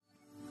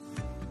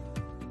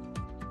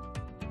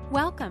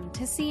Welcome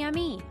to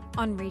CME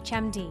on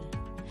ReachMD.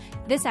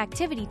 This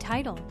activity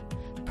titled,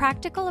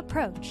 Practical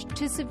Approach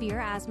to Severe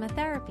Asthma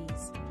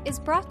Therapies, is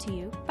brought to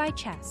you by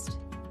CHEST.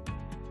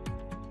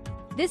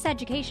 This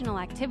educational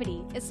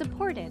activity is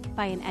supported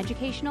by an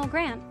educational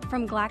grant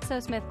from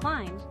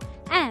GlaxoSmithKline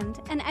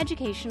and an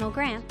educational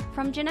grant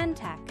from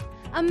Genentech,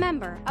 a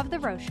member of the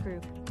Roche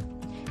Group.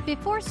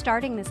 Before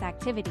starting this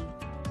activity,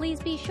 please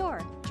be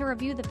sure to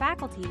review the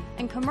faculty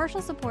and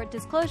commercial support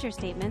disclosure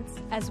statements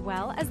as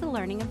well as the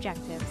learning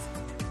objectives.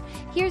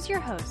 Here's your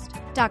host,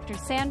 Dr.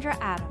 Sandra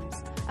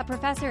Adams, a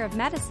professor of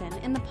medicine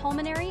in the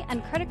Pulmonary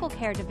and Critical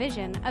Care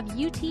Division of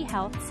UT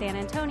Health San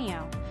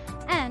Antonio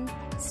and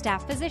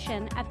staff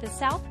physician at the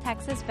South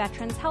Texas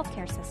Veterans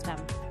Healthcare System.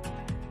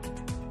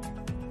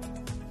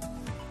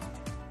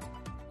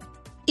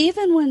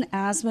 Even when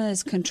asthma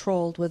is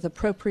controlled with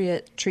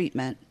appropriate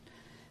treatment,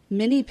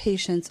 many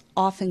patients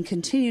often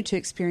continue to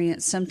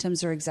experience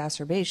symptoms or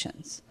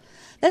exacerbations.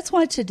 That's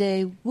why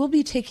today we'll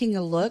be taking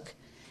a look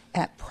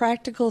at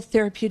practical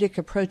therapeutic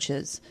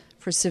approaches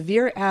for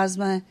severe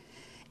asthma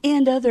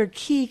and other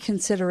key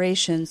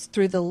considerations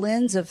through the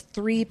lens of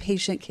 3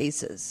 patient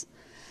cases.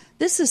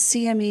 This is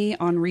CME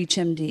on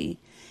ReachMD,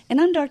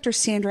 and I'm Dr.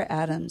 Sandra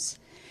Adams.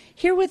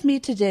 Here with me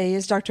today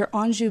is Dr.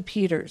 Anju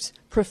Peters,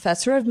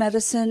 professor of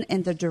medicine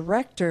and the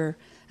director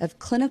of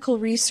clinical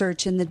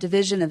research in the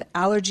Division of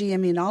Allergy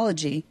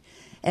Immunology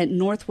at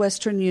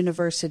Northwestern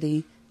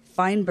University,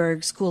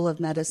 Feinberg School of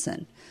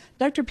Medicine.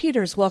 Dr.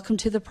 Peters, welcome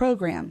to the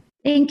program.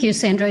 Thank you,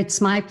 Sandra.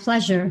 It's my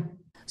pleasure.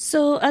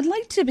 So I'd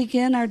like to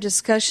begin our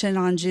discussion,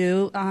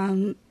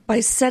 Anju, by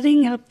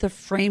setting up the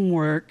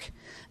framework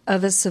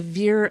of a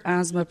severe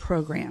asthma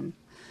program.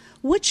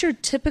 What's your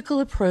typical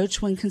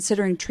approach when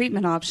considering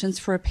treatment options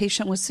for a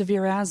patient with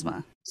severe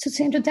asthma? So,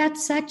 Sandra,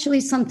 that's actually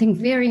something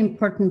very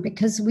important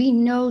because we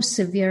know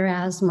severe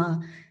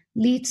asthma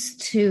leads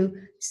to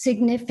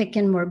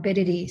significant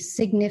morbidity,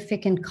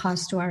 significant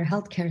cost to our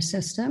healthcare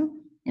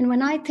system. And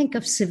when I think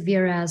of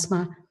severe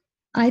asthma,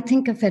 I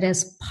think of it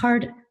as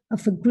part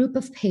of a group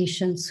of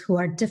patients who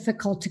are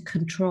difficult to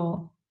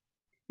control.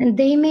 And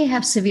they may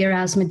have severe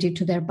asthma due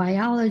to their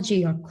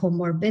biology or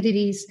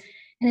comorbidities,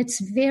 and it's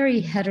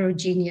very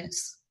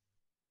heterogeneous.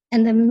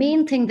 And the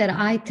main thing that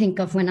I think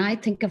of when I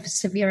think of a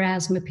severe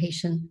asthma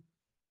patient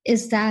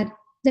is that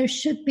there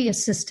should be a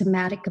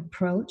systematic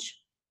approach,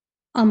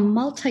 a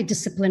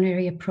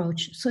multidisciplinary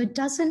approach. So it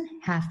doesn't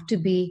have to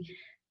be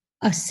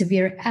a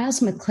severe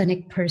asthma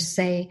clinic per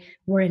se,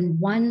 where in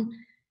one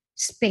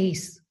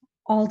space,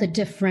 all the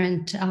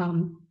different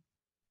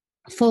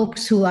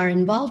folks who are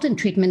involved in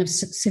treatment of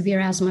severe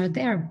asthma are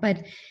there.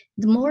 But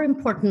more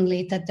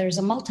importantly, that there's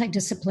a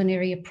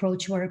multidisciplinary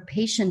approach where a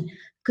patient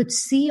could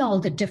see all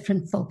the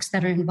different folks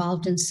that are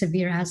involved in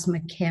severe asthma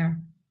care.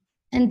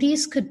 And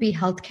these could be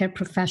healthcare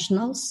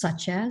professionals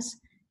such as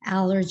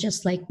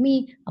allergists like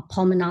me, a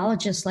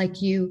pulmonologist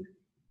like you,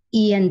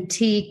 ENT,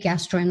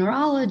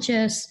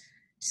 gastroenterologists,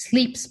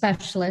 sleep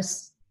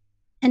specialists,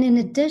 and in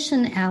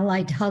addition,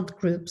 allied health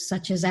groups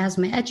such as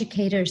asthma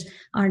educators,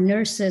 our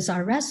nurses,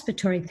 our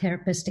respiratory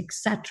therapists,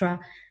 etc.,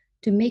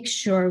 to make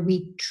sure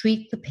we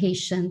treat the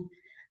patient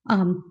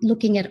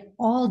looking at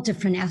all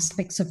different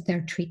aspects of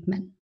their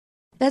treatment.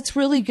 That's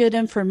really good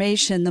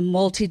information, the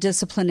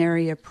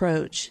multidisciplinary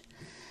approach.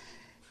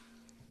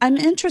 I'm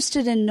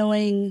interested in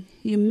knowing,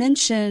 you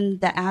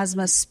mentioned the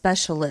asthma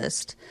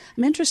specialist.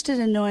 I'm interested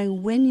in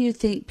knowing when you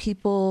think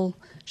people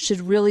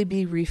should really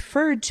be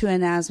referred to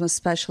an asthma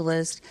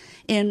specialist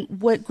and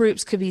what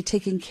groups could be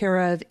taken care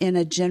of in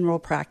a general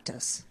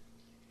practice.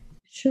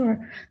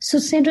 Sure. So,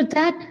 Sandra,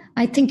 that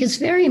I think is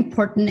very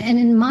important. And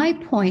in my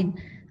point,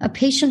 a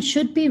patient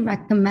should be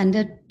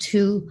recommended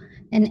to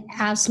an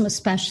asthma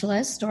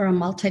specialist or a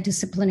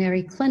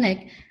multidisciplinary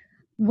clinic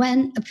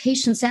when a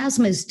patient's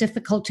asthma is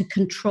difficult to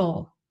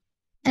control.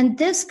 And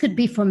this could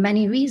be for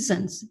many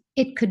reasons.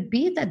 It could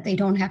be that they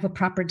don't have a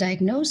proper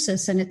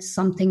diagnosis and it's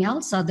something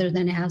else other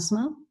than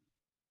asthma,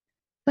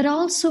 but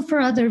also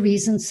for other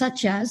reasons,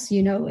 such as,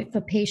 if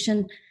a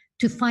patient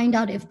to find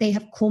out if they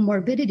have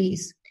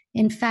comorbidities.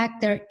 In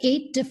fact, there are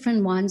 8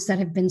 different ones that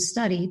have been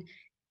studied.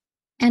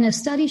 And a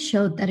study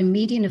showed that a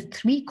median of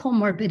 3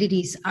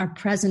 comorbidities are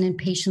present in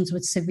patients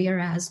with severe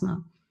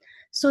asthma.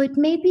 So it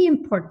may be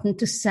important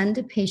to send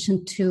a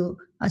patient to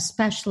a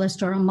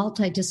specialist or a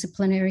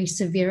multidisciplinary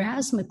severe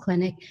asthma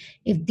clinic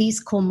if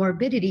these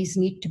comorbidities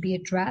need to be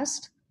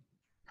addressed.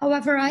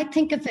 However, I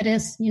think of it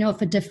as,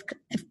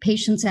 if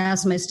patient's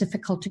asthma is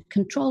difficult to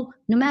control,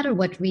 no matter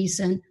what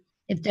reason,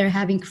 if they're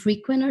having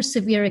frequent or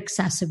severe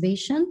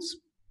exacerbations,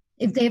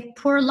 if they have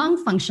poor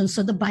lung function,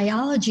 so the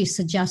biology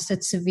suggests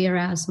it's severe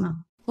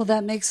asthma. Well,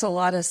 that makes a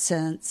lot of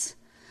sense.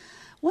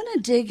 I want to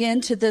dig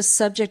into this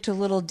subject a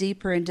little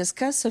deeper and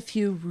discuss a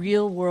few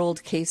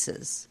real-world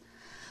cases.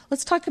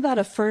 Let's talk about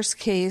a first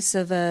case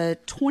of a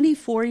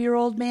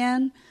 24-year-old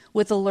man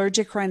with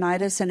allergic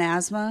rhinitis and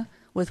asthma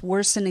with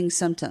worsening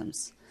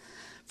symptoms.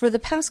 For the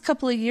past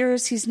couple of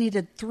years, he's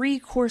needed 3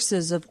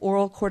 courses of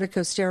oral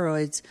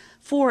corticosteroids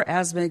for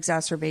asthma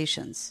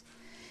exacerbations.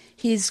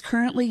 He's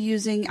currently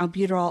using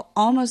albuterol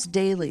almost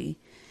daily,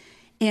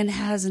 and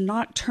has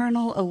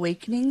nocturnal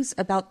awakenings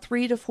about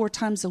 3 to 4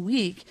 times a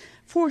week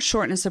for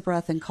shortness of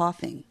breath and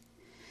coughing.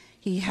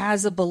 He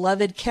has a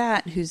beloved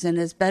cat who's in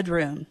his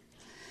bedroom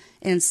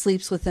and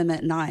sleeps with him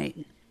at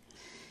night.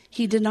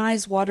 He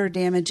denies water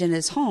damage in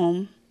his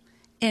home,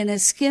 and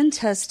his skin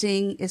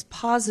testing is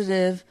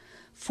positive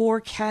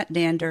for cat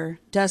dander,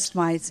 dust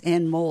mites,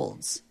 and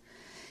molds.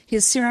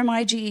 His serum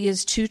IgE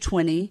is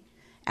 220,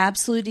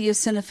 absolute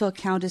eosinophil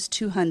count is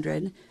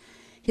 200,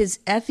 his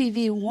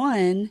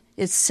FEV1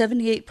 is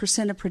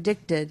 78% of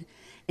predicted,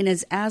 and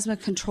his asthma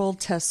control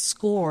test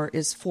score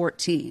is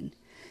 14.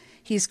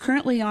 He's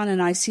currently on an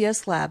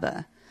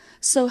ICS-LABA.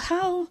 So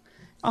how,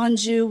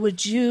 Anju,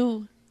 would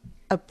you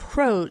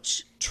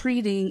approach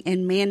treating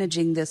and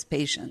managing this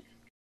patient?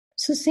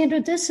 So,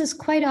 Sandra, this is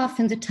quite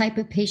often the type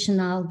of patient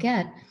I'll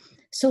get.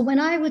 So when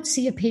I would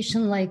see a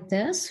patient like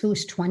this,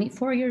 who's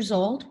 24 years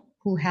old,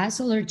 who has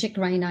allergic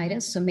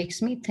rhinitis, so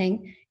makes me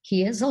think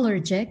he is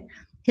allergic,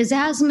 his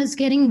asthma is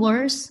getting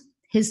worse.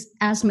 His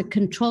asthma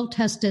control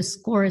test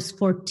score is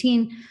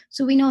 14,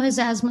 so we know his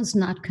asthma is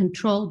not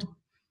controlled.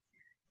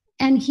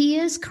 And he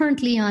is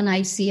currently on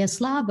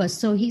ICS-LABA,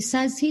 so he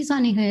says he's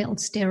on inhaled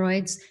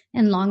steroids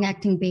and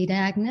long-acting beta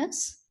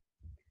agonists.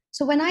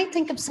 So when I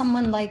think of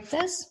someone like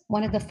this,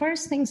 one of the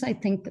first things I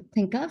think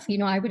of,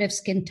 I would have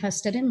skin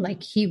tested him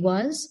like he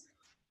was.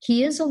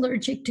 He is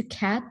allergic to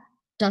cat,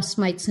 dust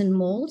mites, and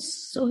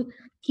molds. So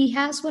he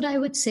has what I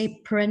would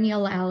say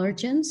perennial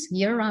allergens,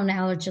 year-round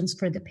allergens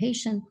for the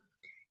patient.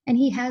 And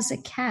he has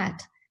a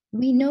cat.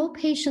 We know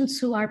patients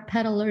who are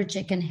pet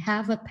allergic and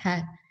have a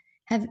pet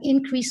have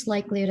increased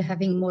likelihood of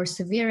having more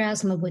severe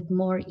asthma with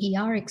more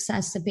ER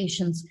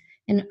exacerbations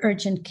and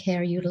urgent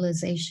care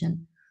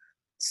utilization.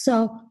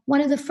 So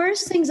one of the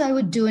first things I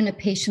would do in a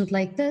patient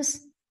like this,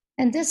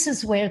 and this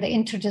is where the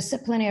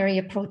interdisciplinary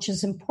approach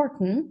is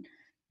important,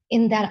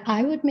 in that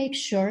I would make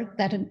sure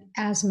that an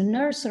asthma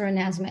nurse or an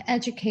asthma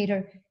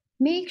educator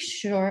makes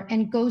sure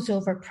and goes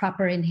over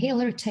proper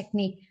inhaler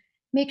technique,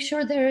 make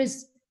sure there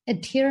is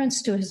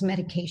adherence to his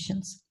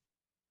medications.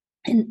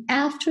 And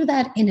after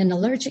that, in an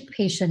allergic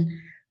patient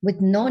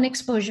with known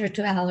exposure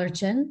to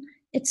allergen,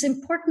 it's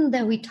important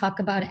that we talk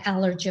about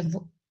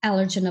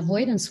allergen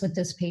avoidance with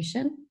this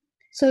patient.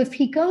 So if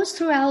he goes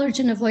through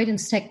allergen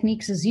avoidance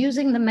techniques, is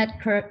using the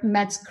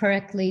meds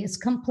correctly, is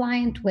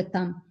compliant with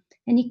them,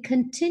 and he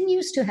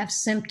continues to have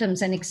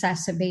symptoms and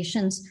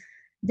exacerbations,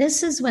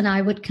 this is when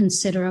I would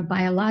consider a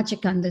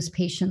biologic on this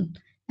patient,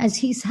 as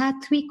he's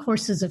had 3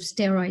 courses of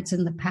steroids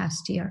in the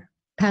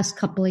past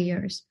couple of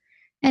years.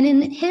 And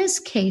in his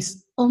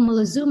case,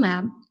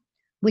 omalizumab,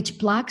 which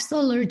blocks the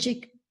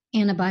allergic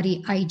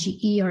antibody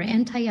IgE or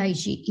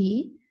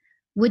anti-IgE,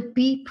 would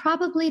be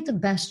probably the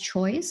best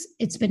choice.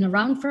 It's been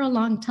around for a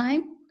long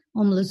time.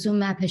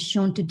 Omalizumab has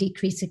shown to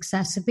decrease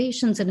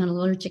exacerbations in an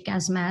allergic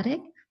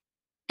asthmatic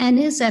and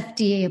is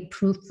FDA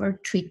approved for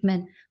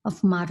treatment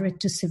of moderate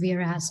to severe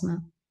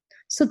asthma.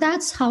 So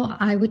that's how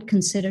I would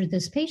consider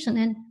this patient.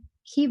 And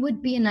he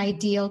would be an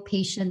ideal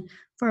patient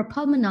for a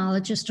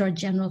pulmonologist or a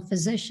general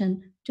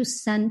physician to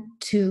send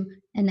to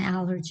an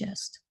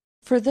allergist.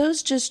 For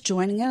those just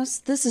joining us,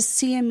 this is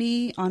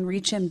CME on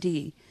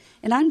ReachMD,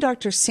 and I'm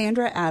Dr.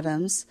 Sandra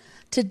Adams.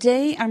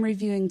 Today I'm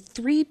reviewing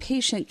 3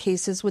 patient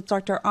cases with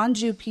Dr.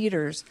 Anju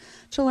Peters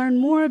to learn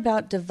more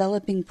about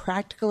developing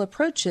practical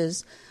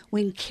approaches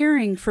when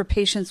caring for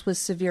patients with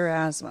severe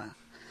asthma.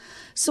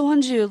 So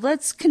Anju,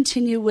 let's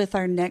continue with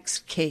our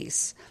next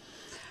case.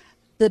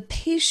 The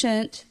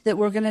patient that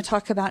we're going to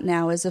talk about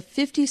now is a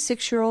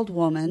 56-year-old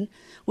woman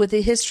with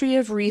a history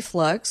of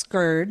reflux,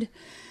 GERD,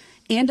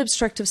 and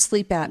obstructive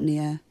sleep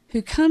apnea,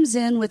 who comes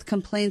in with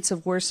complaints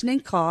of worsening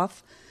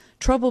cough,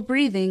 trouble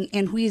breathing,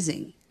 and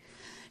wheezing.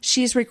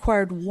 She's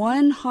required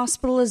 1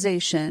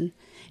 hospitalization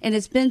and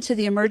has been to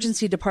the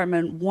emergency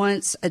department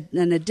once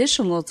an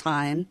additional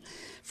time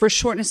for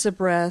shortness of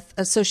breath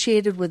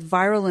associated with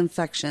viral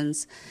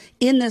infections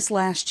in this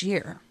last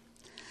year.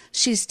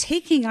 She's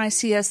taking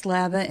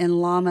ICS-LABA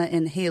and LAMA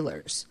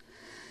inhalers.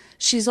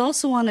 She's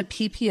also on a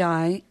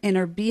PPI, and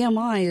her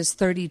BMI is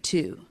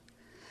 32.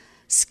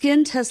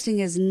 Skin testing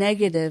is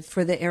negative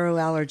for the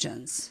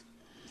aeroallergens.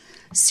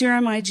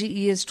 Serum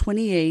IgE is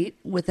 28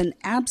 with an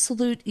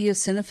absolute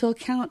eosinophil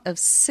count of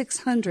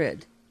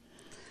 600.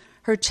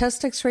 Her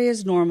chest x-ray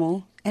is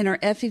normal, and her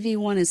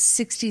FEV1 is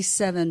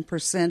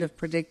 67% of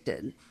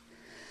predicted.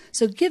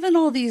 So given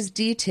all these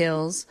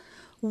details,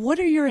 what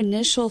are your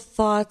initial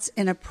thoughts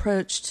and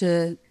approach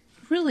to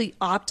really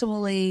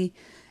optimally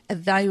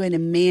evaluate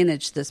and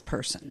manage this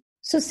person?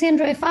 So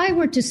Sandra, if I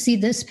were to see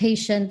this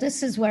patient,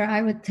 this is where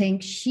I would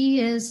think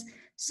she is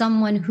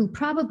someone who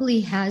probably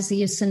has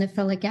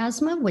eosinophilic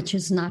asthma, which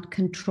is not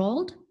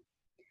controlled.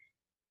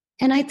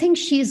 And I think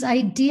she is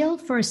ideal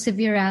for a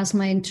severe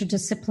asthma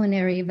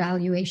interdisciplinary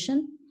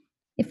evaluation.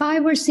 If I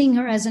were seeing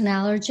her as an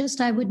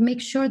allergist, I would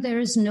make sure there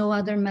is no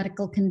other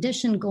medical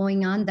condition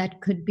going on that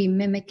could be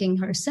mimicking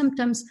her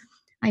symptoms.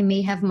 I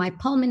may have my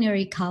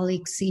pulmonary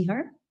colleague see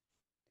her.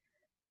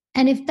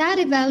 And if that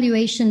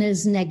evaluation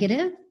is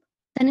negative,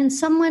 then in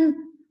someone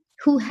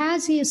who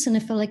has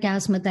eosinophilic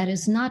asthma that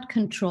is not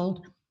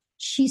controlled,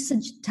 She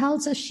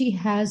tells us she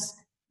has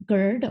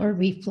GERD or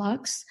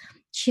reflux.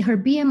 Her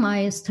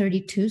BMI is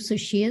 32, so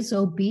she is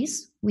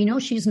obese. We know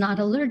she's not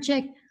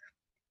allergic.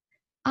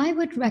 I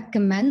would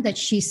recommend that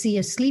she see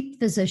a sleep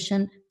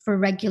physician for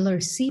regular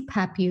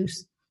CPAP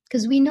use,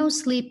 because we know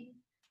sleep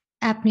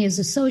apnea is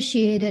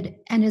associated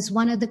and is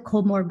one of the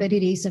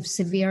comorbidities of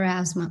severe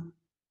asthma.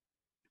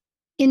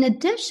 In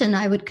addition,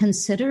 I would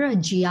consider a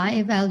GI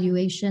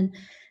evaluation,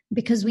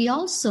 because we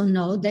also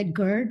know that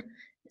GERD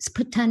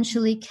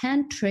potentially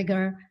can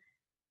trigger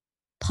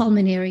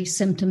pulmonary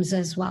symptoms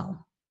as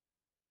well.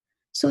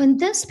 So in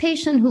this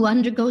patient who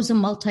undergoes a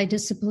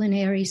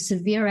multidisciplinary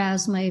severe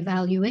asthma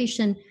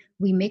evaluation,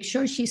 we make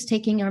sure she's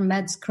taking her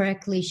meds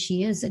correctly.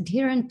 She is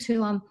adherent to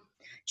them.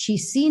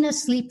 She's seen a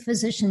sleep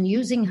physician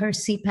using her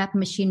CPAP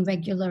machine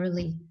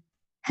regularly,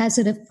 has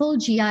had a full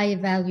GI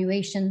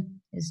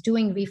evaluation, is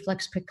doing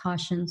reflux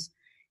precautions.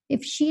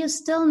 If she is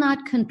still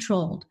not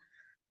controlled,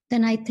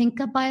 then I think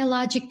a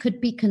biologic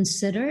could be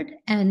considered,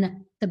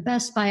 and the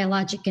best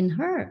biologic in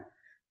her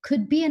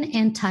could be an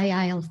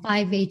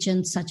anti-IL-5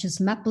 agent such as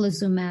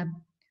mepolizumab,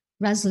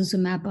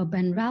 reslizumab, or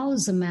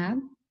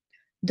benralizumab,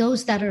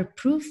 those that are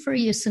approved for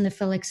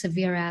eosinophilic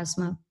severe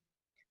asthma.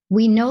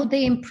 We know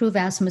they improve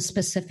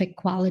asthma-specific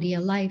quality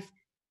of life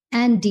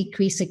and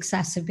decrease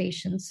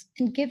exacerbations.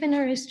 And given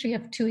her history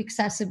of 2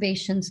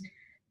 exacerbations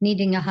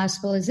needing a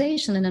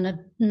hospitalization and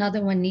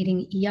another one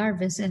needing ER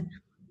visit,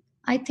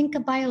 I think a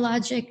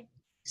biologic,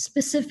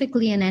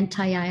 specifically an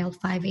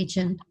anti-IL-5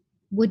 agent,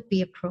 would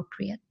be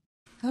appropriate.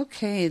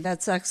 Okay,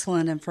 that's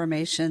excellent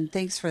information.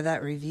 Thanks for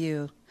that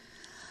review.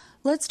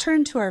 Let's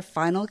turn to our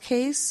final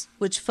case,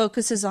 which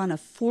focuses on a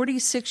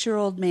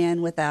 46-year-old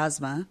man with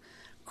asthma,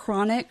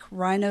 chronic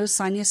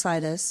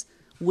rhinosinusitis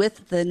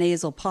with the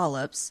nasal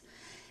polyps,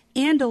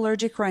 and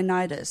allergic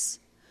rhinitis,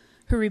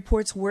 who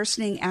reports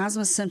worsening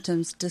asthma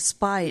symptoms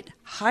despite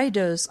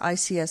high-dose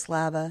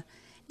ICS/LABA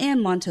and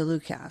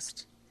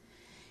montelukast.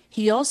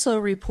 He also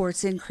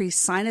reports increased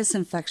sinus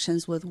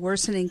infections with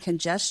worsening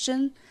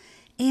congestion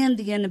and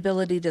the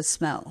inability to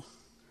smell.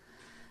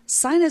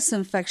 Sinus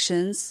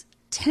infections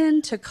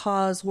tend to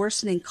cause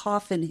worsening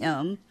cough in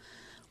him,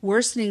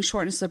 worsening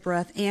shortness of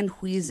breath, and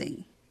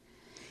wheezing.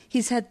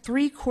 He's had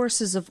 3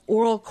 courses of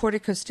oral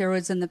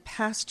corticosteroids in the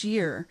past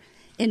year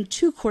and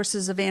 2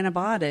 courses of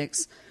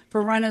antibiotics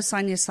for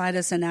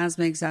rhinosinusitis and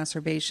asthma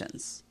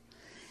exacerbations.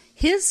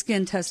 His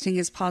skin testing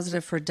is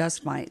positive for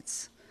dust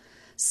mites.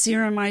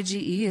 Serum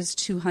IgE is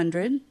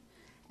 200,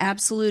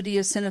 absolute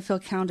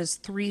eosinophil count is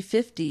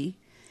 350,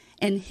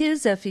 and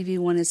his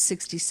FEV1 is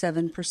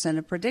 67%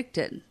 of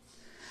predicted.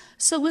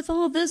 So with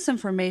all this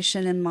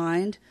information in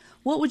mind,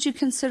 what would you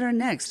consider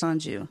next,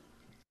 Anju?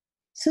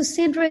 So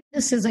Sandra,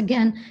 this is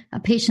again a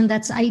patient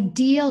that's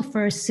ideal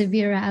for a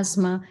severe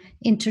asthma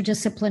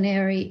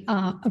interdisciplinary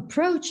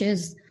approach.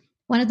 Is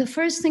one of the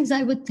first things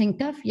I would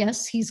think of.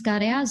 Yes, he's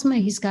got asthma,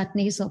 he's got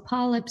nasal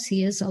polyps,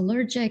 he is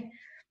allergic.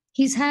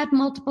 He's had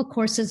multiple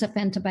courses of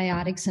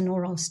antibiotics and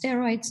oral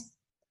steroids.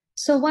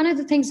 So one of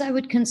the things I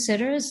would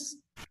consider is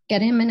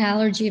get him an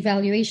allergy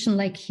evaluation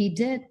like he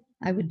did.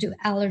 I would do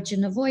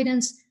allergen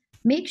avoidance.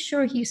 Make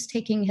sure he's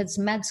taking his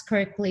meds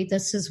correctly.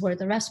 This is where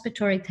the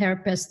respiratory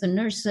therapists, the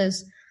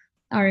nurses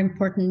are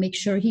important. Make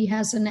sure he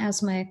has an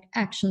asthma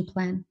action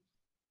plan.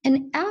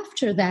 And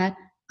after that,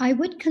 I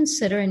would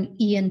consider an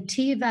ENT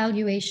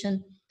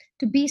evaluation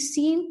to be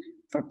seen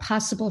for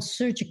possible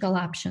surgical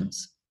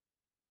options.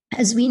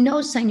 As we know,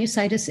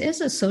 sinusitis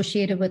is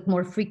associated with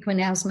more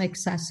frequent asthma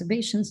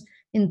exacerbations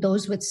in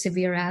those with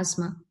severe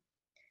asthma.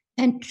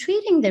 And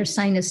treating their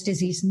sinus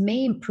disease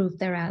may improve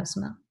their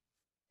asthma.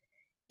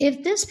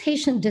 If this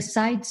patient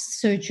decides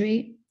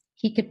surgery,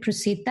 he could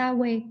proceed that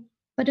way.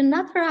 But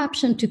another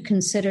option to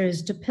consider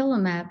is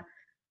dupilumab,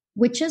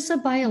 which is a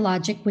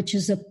biologic which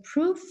is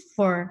approved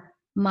for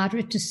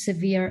moderate to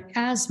severe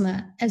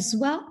asthma, as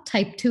well,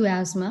 type 2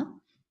 asthma,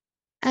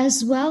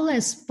 as well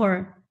as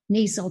for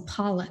nasal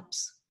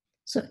polyps.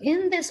 So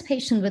in this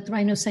patient with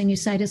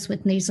rhinosinusitis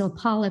with nasal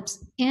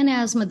polyps and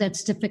asthma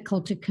that's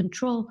difficult to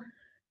control,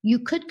 you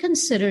could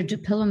consider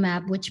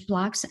dupilumab, which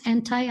blocks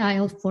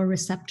anti-IL-4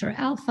 receptor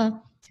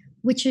alpha,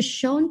 which is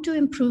shown to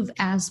improve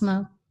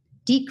asthma,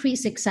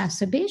 decrease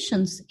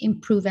exacerbations,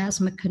 improve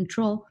asthma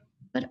control,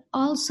 but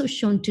also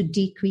shown to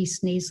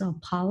decrease nasal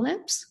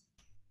polyps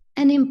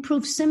and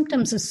improve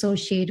symptoms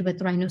associated with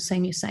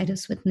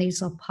rhinosinusitis with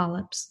nasal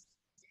polyps,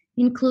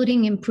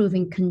 including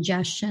improving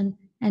congestion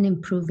and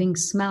improving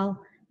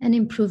smell and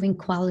improving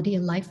quality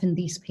of life in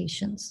these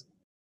patients.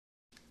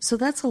 So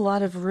that's a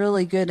lot of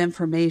really good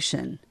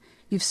information.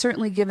 You've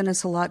certainly given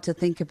us a lot to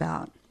think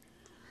about.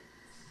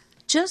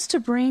 Just to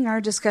bring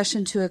our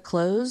discussion to a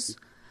close,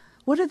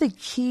 what are the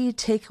key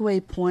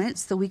takeaway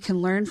points that we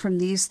can learn from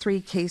these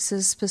 3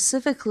 cases?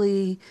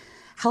 Specifically,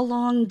 how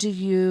long do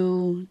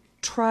you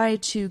try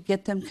to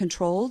get them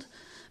controlled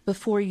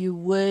before you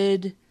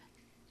would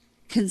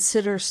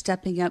consider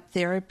stepping up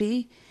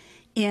therapy?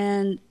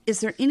 And is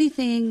there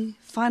anything,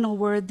 final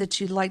word, that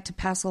you'd like to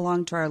pass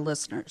along to our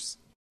listeners?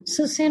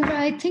 So, Sandra,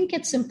 I think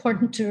it's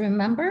important to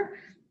remember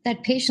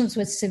that patients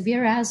with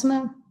severe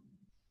asthma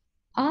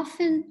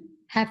often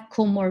have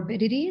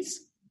comorbidities.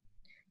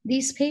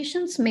 These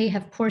patients may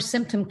have poor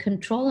symptom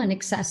control and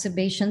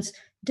exacerbations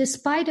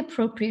despite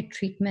appropriate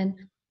treatment.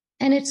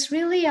 And it's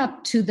really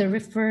up to the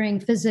referring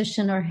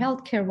physician or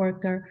healthcare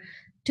worker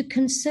to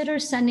consider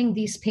sending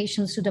these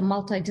patients to the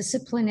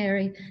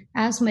multidisciplinary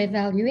asthma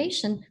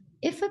evaluation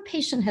if a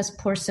patient has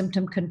poor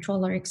symptom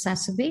control or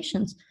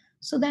exacerbations,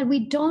 so that we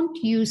don't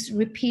use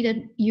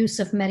repeated use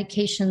of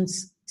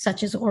medications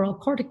such as oral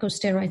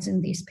corticosteroids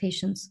in these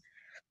patients.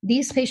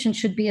 These patients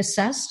should be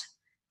assessed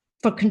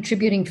for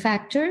contributing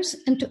factors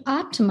and to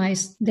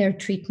optimize their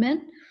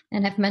treatment,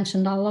 and I've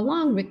mentioned all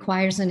along,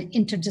 requires an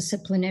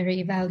interdisciplinary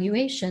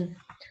evaluation.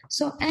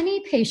 So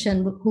any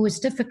patient who is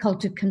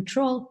difficult to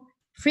control,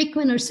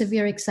 frequent or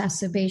severe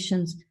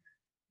exacerbations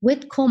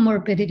with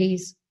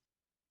comorbidities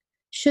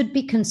should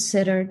be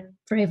considered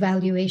for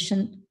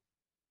evaluation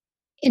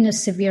in a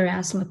severe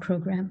asthma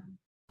program.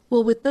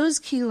 Well, with those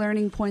key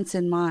learning points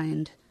in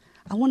mind,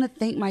 I want to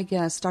thank my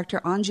guest,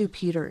 Dr. Anju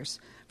Peters,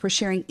 for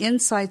sharing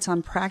insights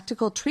on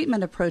practical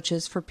treatment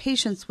approaches for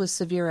patients with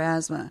severe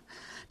asthma.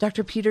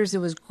 Dr. Peters, it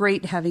was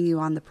great having you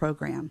on the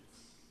program.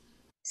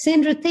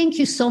 Sandra, thank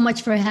you so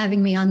much for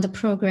having me on the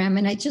program.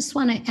 And I just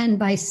want to end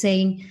by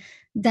saying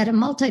that a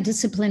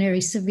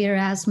multidisciplinary severe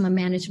asthma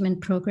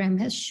management program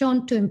has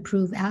shown to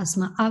improve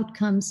asthma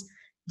outcomes,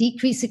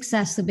 decrease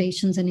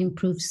exacerbations, and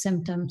improve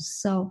symptoms.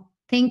 So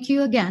thank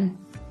you again.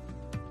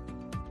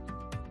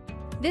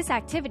 This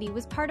activity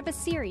was part of a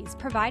series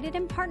provided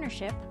in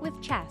partnership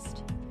with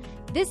CHEST.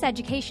 This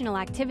educational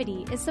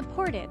activity is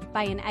supported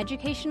by an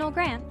educational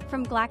grant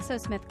from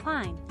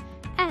GlaxoSmithKline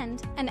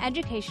and an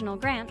educational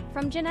grant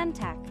from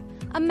Genentech,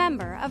 a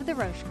member of the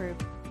Roche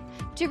Group.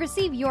 To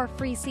receive your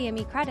free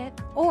CME credit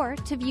or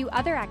to view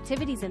other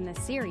activities in this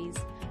series,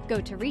 go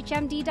to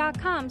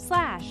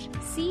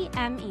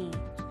reachmd.com/CME.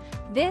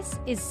 This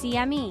is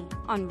CME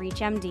on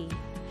ReachMD.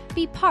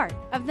 Be part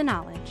of the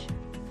knowledge.